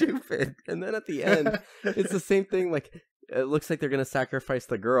stupid. And then at the end, it's the same thing. Like. It looks like they're gonna sacrifice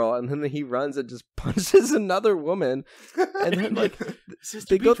the girl, and then he runs and just punches another woman, and then like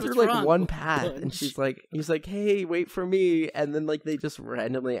they go through like one path, and he's like, hey, wait for me, and then like they just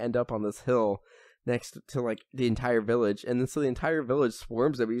randomly end up on this hill next to like the entire village, and then so the entire village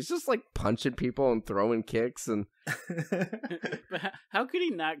swarms him. He's just like punching people and throwing kicks, and But how could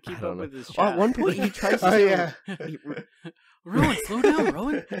he not keep up with his Oh, child? at one point he tries to Rowan, slow down,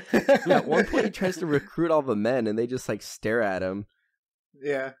 Rowan. at one point he tries to recruit all the men, and they just like stare at him.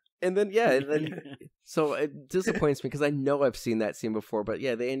 Yeah. And then so it disappoints me because I know I've seen that scene before, but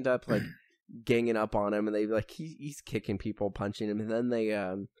yeah, they end up like ganging up on him, and they like he's kicking people, punching him, and then they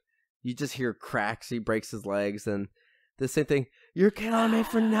you just hear cracks. He breaks his legs, and the same thing. You're killing me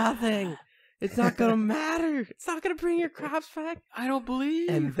for nothing. It's not gonna matter. It's not gonna bring your crops back. I don't believe.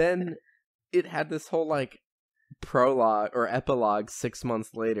 And then it had this whole like prologue or epilogue 6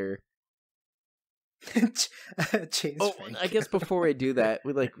 months later. I guess before I do that,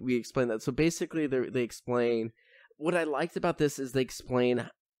 we explain that. So basically, they explain what I liked about this is they explain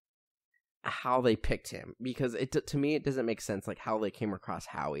how they picked him, because to me it doesn't make sense like how they came across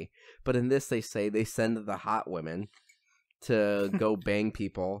Howie. But in this, they say they send the hot women to go bang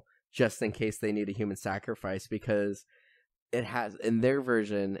people just in case they need a human sacrifice, because it has in their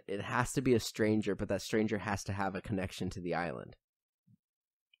version it has to be a stranger, but that stranger has to have a connection to the island.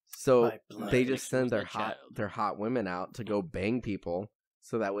 So they just send their hot women out to go bang people,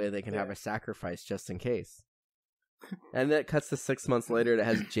 so that way they can have a sacrifice just in case. And then it cuts to 6 months later. It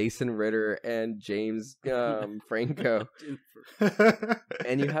has Jason Ritter and James Franco,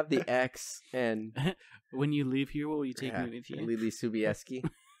 and you have the ex. And when you leave here, will you take me with you? Lily Sobieski.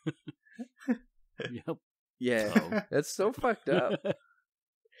 Yep. Yeah, that's so fucked up.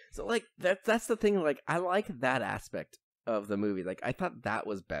 So like that's the thing. Like I like that aspect of the movie. Like I thought that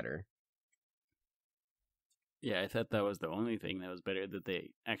was better. Yeah, I thought that was the only thing that was better, that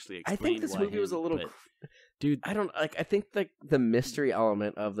they actually explained. I think this movie was a little, dude. I don't like. I think like the mystery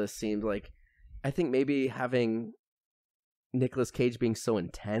element of this seemed like, I think maybe having Nicolas Cage being so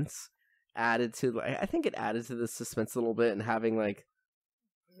intense added to. Like, I think it added to the suspense a little bit, and having like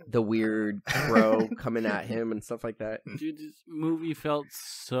the weird crow coming at him and stuff like that. Dude, this movie felt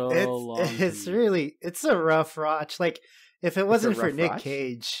so long. It's a rough watch. Like if it wasn't for Nic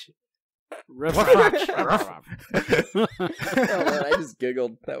Cage. Rough. Oh man, I just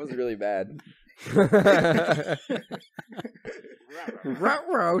giggled. That was really bad.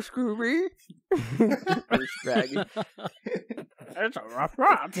 Ruh-roh, Scooby. It's a rough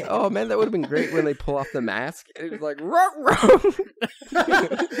watch. Oh man, that would have been great when they pull off the mask. It was like ruh-roh.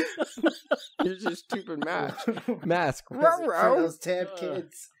 It's just stupid mask. Ruh-roh. For those tab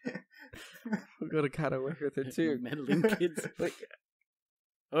kids. We're gonna kind of work with it too. Meddling kids. Like,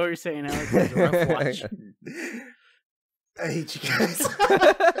 oh, you're saying Alex was a rough watch? I hate you guys.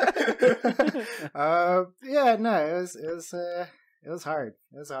 Yeah, no, it was hard.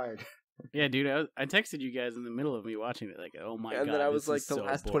 It was hard. Yeah, dude, I texted you guys in the middle of me watching it, like, oh my god. And then I was like, the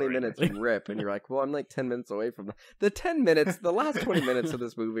last 20 minutes like, rip, and you're like, well, I'm like 10 minutes away from the last 20 minutes of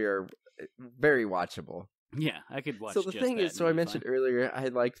this movie are very watchable. Yeah, I could watch. So the thing is, so I mentioned earlier, I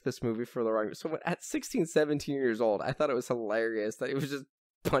liked this movie for the wrong. So at 16, 17 years old, I thought it was hilarious that it was just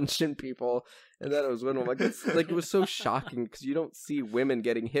punching people, and that it was women. Like it's like it was so shocking because you don't see women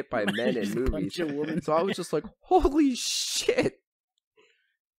getting hit by men in movies. So I was just like, holy shit,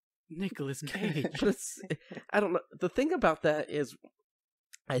 Nicolas Cage. But I don't know. The thing about that is,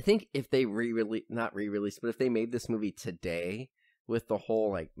 I think if they but if they made this movie today with the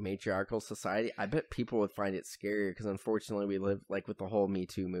whole like matriarchal society, I bet people would find it scarier, because unfortunately we live like with the whole Me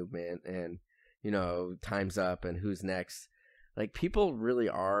Too movement and, you know, Time's Up and Who's Next. Like people really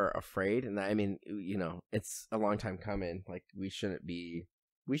are afraid, and I mean, you know, it's a long time coming. Like men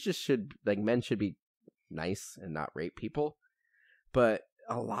should be nice and not rape people, but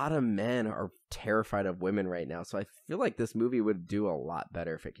a lot of men are terrified of women right now. So I feel like this movie would do a lot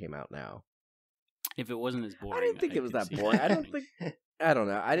better if it came out now. If it wasn't as boring. I didn't think it was that boring. I don't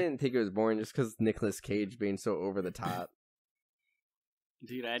know. I didn't think it was boring just because Nicolas Cage being so over the top.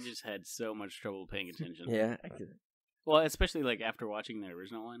 Dude, I just had so much trouble paying attention. Yeah, I could. Well, especially like after watching the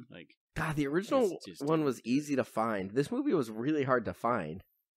original one, like God, the original one was easy to find. This movie was really hard to find.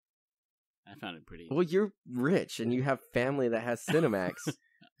 I found it pretty. Well, you're rich and you have family that has Cinemax.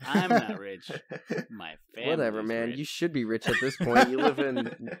 I'm not rich. My family. Whatever, man. Rich. You should be rich at this point. You live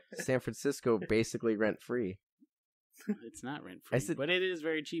in San Francisco, basically rent free. It's not rent free, but it is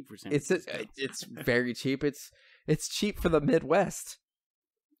very cheap for San Francisco. It's very cheap. It's cheap for the Midwest.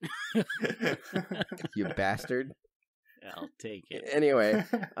 You bastard. I'll take it. Anyway,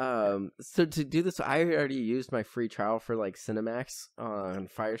 so to do this, I already used my free trial for like Cinemax on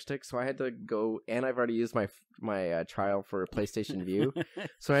Fire Stick, so I had to go, and I've already used my trial for PlayStation View,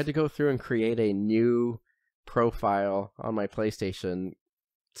 so I had to go through and create a new profile on my PlayStation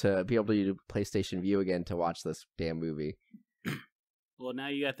to be able to use PlayStation View again to watch this damn movie. Well, now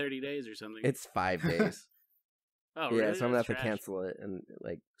you got 30 days or something. It's 5 days. Oh, really? Yeah, so I'm gonna have That's to trash. cancel it and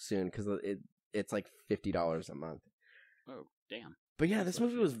soon because it's like $50 a month. Oh, damn. But yeah, this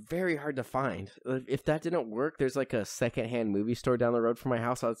movie was very hard to find. If that didn't work, there's like a secondhand movie store down the road from my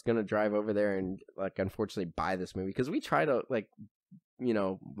house. I was gonna drive over there and unfortunately buy this movie because we try to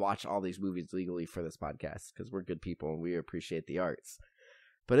watch all these movies legally for this podcast because we're good people and we appreciate the arts.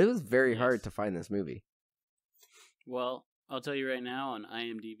 But it was very hard to find this movie. Well, I'll tell you right now, on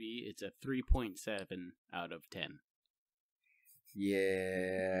IMDb, it's a 3.7 out of 10.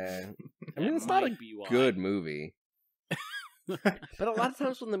 Yeah. I That mean, it's not a might be why. good movie. But a lot of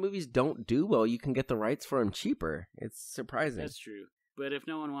times when the movies don't do well, you can get the rights for them cheaper. It's surprising. That's true. But if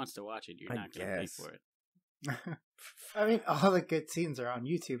no one wants to watch it, you're I not going to pay guess. for it. I mean, all the good scenes are on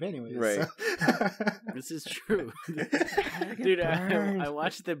YouTube anyways. Right. So. This is true. Dude, I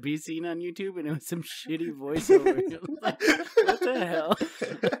watched the B scene on YouTube and it was some shitty voiceover. It was like, what the hell?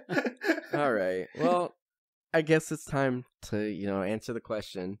 All right. Well, I guess it's time to, answer the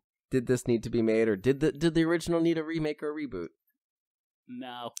question. Did this need to be made, or did the original need a remake or a reboot?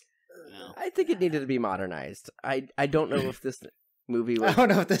 No. I think it needed to be modernized. I don't know if this movie was... I don't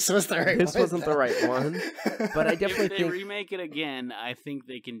know if this was the right one. This wasn't the right one, but I definitely if they think... remake it again, I think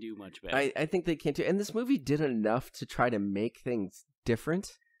they can do much better. I think they can too. And this movie did enough to try to make things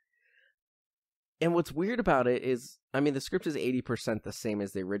different. And what's weird about it is, I mean, the script is 80% the same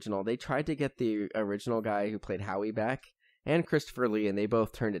as the original. They tried to get the original guy who played Howie back, and Christopher Lee, and they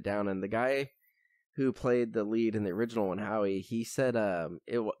both turned it down. And the guy who played the lead in the original one, Howie, he said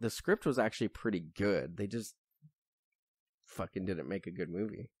the script was actually pretty good. They just fucking didn't make a good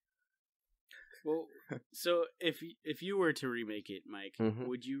movie. Well, so if you were to remake it, Mike, Mhm.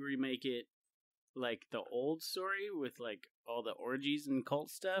 would you remake it like the old story with like all the orgies and cult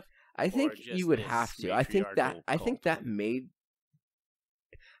stuff? I think just you would this have to. I think that cult?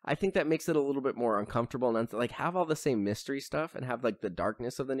 makes it a little bit more uncomfortable and have all the same mystery stuff and have the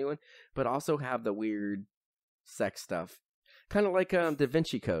darkness of the new one, but also have the weird sex stuff, kind of like Da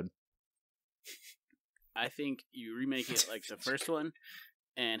Vinci Code. I think you remake it like the first one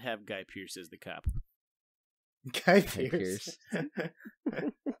and have Guy Pearce as the cop. Guy Pearce.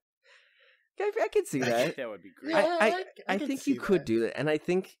 I could see I that. think that would be great. Yeah, I can think see you could that. do that, and I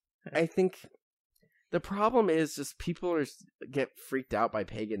think the problem is just people get freaked out by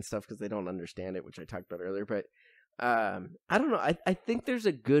pagan stuff because they don't understand it, which I talked about earlier. But I don't know. I think there's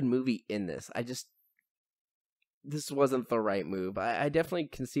a good movie in this. This wasn't the right move. I definitely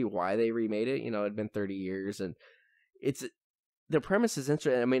can see why they remade it. It'd been 30 years, and the premise is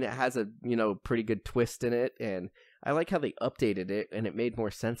interesting. I mean, it has a pretty good twist in it, and I like how they updated it, and it made more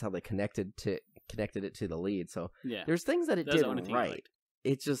sense how they connected it to the lead. So Yeah. there's things that it That's did the only thing I right. liked.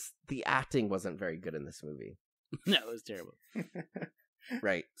 It's just the acting wasn't very good in this movie. No, it was terrible.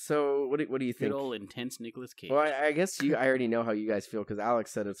 Right. So what do you Good think? old intense Nicolas Cage. Well, I guess I already know how you guys feel because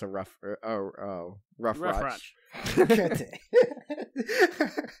Alex said it's a rough watch.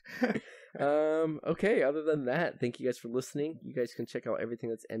 Okay, other than that, thank you guys for listening. You guys can check out everything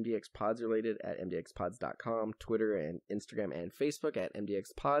that's MDXpods related at MDXpods.com, Twitter and Instagram and Facebook at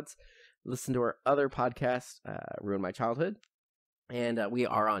MDXpods. Listen to our other podcast, Ruin My Childhood. And we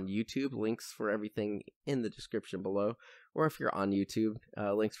are on YouTube. Links for everything in the description below. Or if you're on YouTube,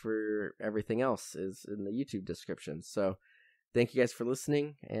 links for everything else is in the YouTube description. So thank you guys for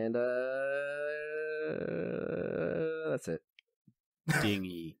listening. And that's it.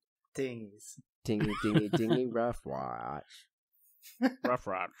 Dingy. Dingies. Dingy, dingy, dingy, rough watch. Rough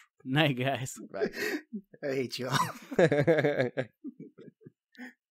watch. Night, guys. Right. I hate you all.